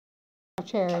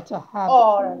chair. It's a habit.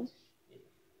 Oh,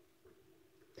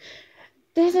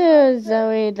 This is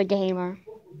Zoey The Gamer.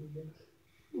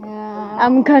 Yeah.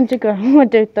 I'm country girl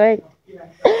 123.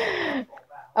 I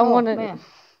Oh, wanna man.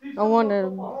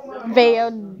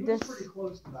 veil this.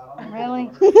 Really?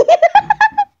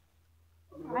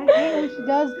 I hate when she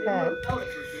does that.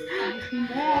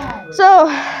 So,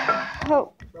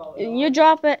 oh, you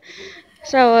drop it.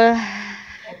 So,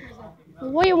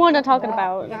 what do you want to talk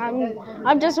about?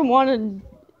 I'm just want to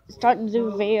start to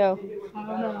do video. I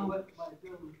don't know.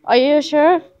 Are you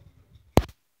sure?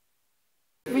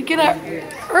 We get an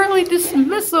early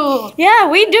dismissal. Yeah,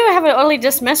 we do have an early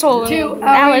dismissal. 2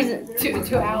 Now hours. is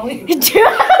 2 hours. 2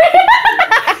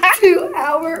 2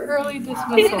 hour early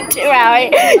dismissal. 2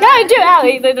 hours. No, 2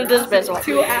 hours. Little dismissal.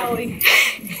 2 hours.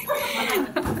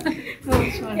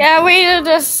 Yeah, we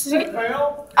just, I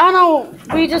don't know,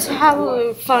 we just have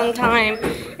a fun time,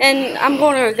 and I'm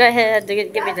going to go ahead to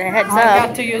give you the heads I up.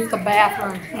 got to use the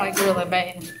bathroom like really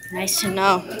bad. Nice to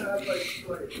know.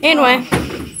 Anyway,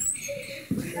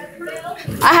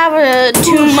 I have a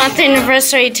 2-month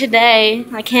anniversary today.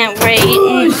 I can't wait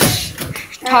and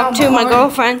talk to my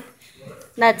girlfriend.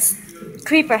 That's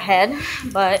Creeperhead,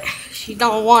 but she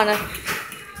don't want to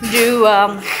do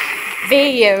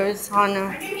videos on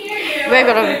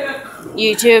regular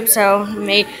YouTube, so I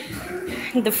made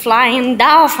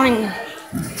TheFlyingDolphin.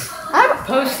 I haven't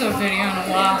posted a video in a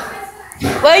while.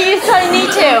 Well, you certainly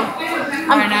need to.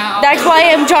 I know. That's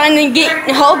why I'm trying to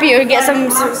help you get some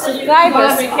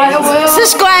subscribers. I will.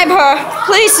 Subscribe her.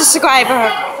 Please subscribe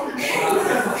her.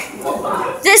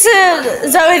 This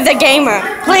is Zoey The Gamer.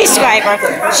 Please subscribe her.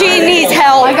 She needs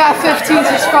help. I got 15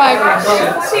 subscribers.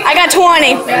 I got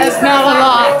 20. That's not a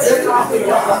lot.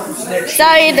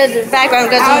 Sorry, the background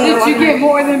goes How on. did you get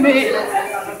more than me?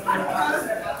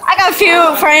 I got a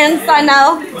few friends I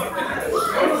know.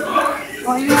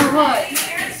 Well, you know what?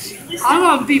 I'm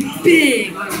gonna be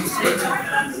big. Just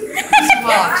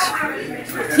watch.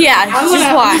 Yeah,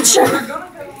 just watch.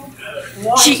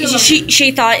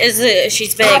 She thought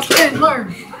she's big. Watch and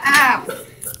learn. Ow.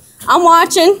 I'm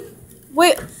watching.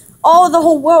 Wait, the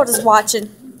whole world is watching.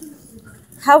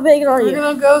 How big are We're you?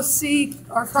 gonna go see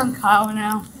our friend Kyle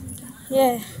now.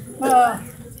 Yeah.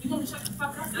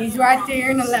 He's right there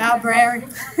in the library.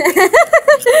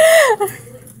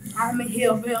 I'm a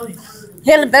hillbilly.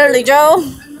 Hillbilly Joe.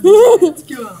 Let's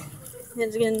go.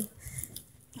 It's again.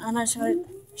 I'm not sure.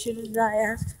 Should I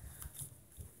ask?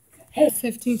 Hey,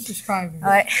 15 subscribers. All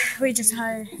right, we just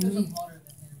hired.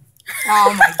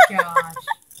 Oh my gosh.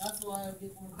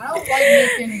 I don't like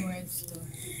Nick anyways.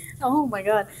 Oh my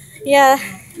god. Yeah.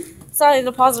 Sorry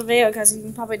to pause the video because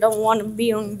you probably don't want to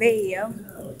be on video.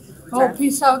 Oh,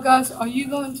 peace out, guys. Are you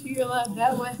going to your lab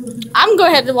that way? I'm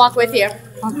going ahead to walk with you.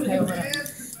 Okay, whatever.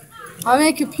 I'm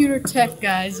in computer tech,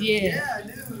 guys. Yeah.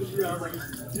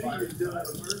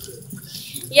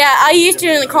 Yeah, I used to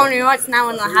in the culinary arts, now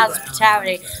in the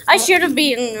hospitality. I should have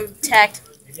been in tech.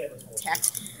 Tech?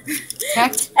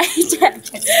 Tech.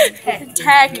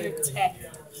 Tech.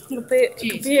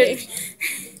 Computer.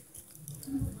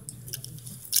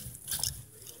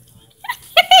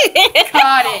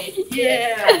 Got it.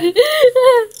 Yeah.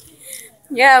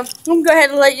 Yeah, I'm going to go ahead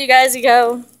and let you guys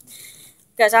go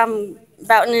because I'm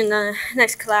about in the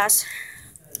next class.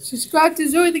 Subscribe to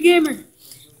Zoey The Gamer.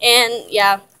 And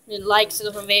yeah, like the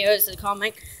videos, the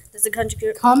comic. There's a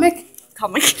country Comic?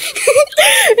 comic.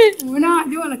 We're not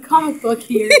doing a comic book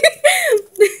here.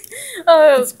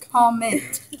 It's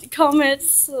comment.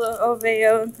 Comments or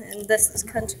video, and this is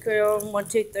Country Girl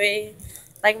 123.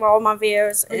 Like all my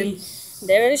videos, and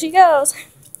there she goes.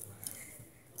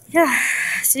 Yeah,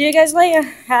 see you guys later,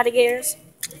 alligators.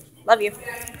 Love you.